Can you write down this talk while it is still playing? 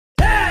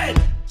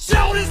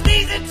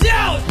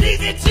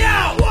and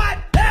chow. What?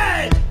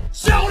 Hey!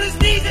 Shoulders,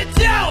 knees and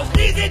chows,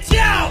 knees and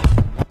chow.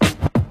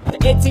 The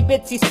itsy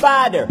bitsy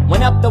spider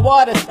went up the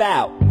water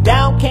spout.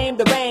 Down came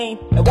the rain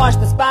and washed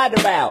the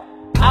spider out.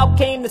 Out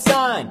came the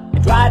sun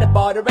and dried up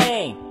all the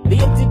rain. The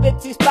itsy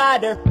bitsy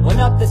spider went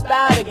up the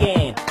spout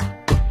again.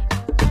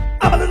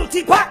 I'm a little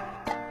teapot,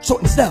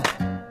 short and stout.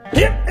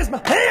 Here is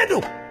my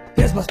handle,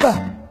 here's my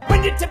spout.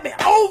 When you tip me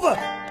over,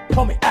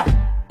 pull me out.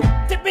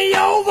 Tip me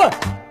over,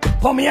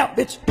 pull me out,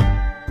 bitch.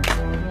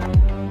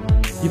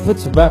 You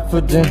put your right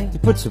foot in, you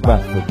put your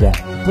right foot down.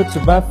 You put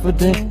your right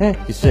foot in, and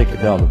you shake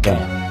it all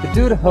about. You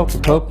do the hokey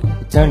pokey,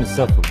 you turn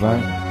yourself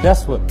around.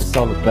 That's what it's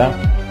all about.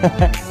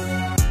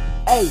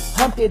 Hey,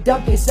 Humpty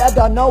Dumpty said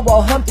I know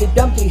a Humpty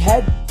Dumpty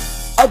head.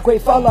 A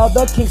great fall all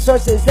the king's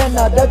horses and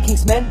all the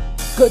king's men.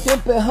 Couldn't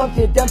put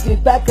Humpty Dumpty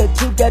back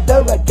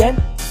together again.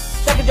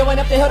 Second Joe went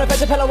up the hill to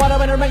fetch a pillow water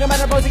and a ring of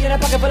man, a rosy in a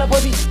pocket full of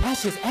pussy.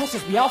 Ashes,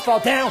 ashes, we all fall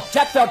down.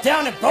 Jack fell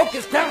down and broke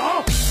his crown.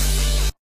 Oh.